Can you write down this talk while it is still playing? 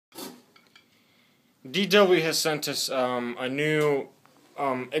DW has sent us a new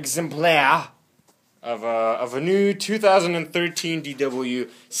exemplar of a new 2013 DW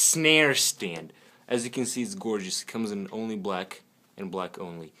Snare stand. As you can see, it's gorgeous. It comes in only black and black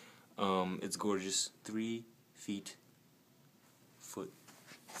only. It's gorgeous. 3 feet, foot,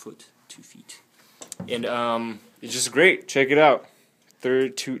 2 feet, and it's just great. Check it out.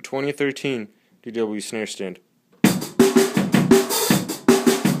 2013 DW Snare stand.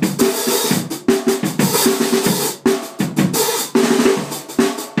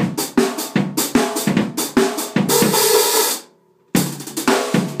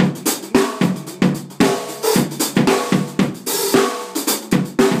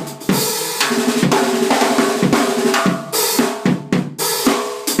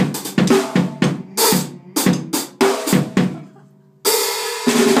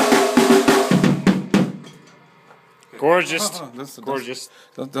 Gorgeous. Gorgeous.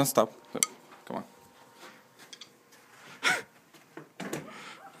 Don't stop. Come on.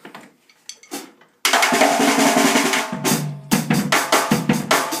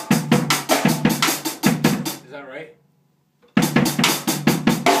 Is that right?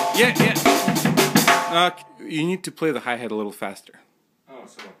 Yeah. You need to play the hi-hat a little faster. Oh,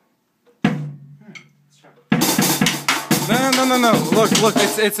 so. No. Look.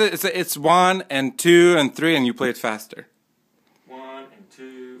 It's 1 and 2 and 3, and you play it faster. 1 and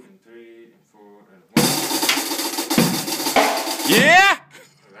 2 and 3 and 4 and 1. Yeah.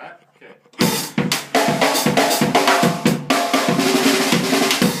 That? Okay.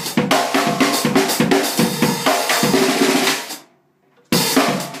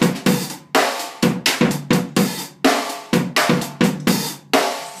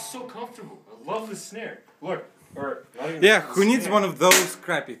 This is so comfortable. I love the snare. Look. Or not even Who needs one of those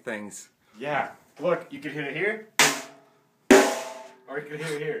crappy things? Yeah. Look, you could hit it here, or you could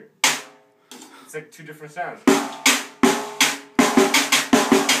hit it here. It's like 2 different sounds.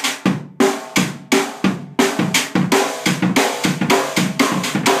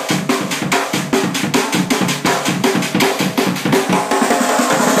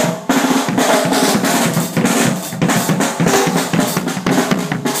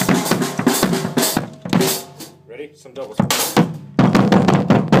 Ready? Some doubles.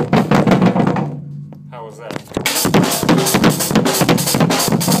 How was that?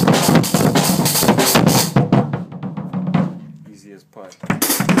 Easy as pie.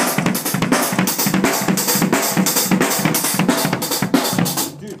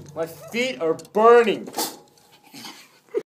 Dude, my feet are burning.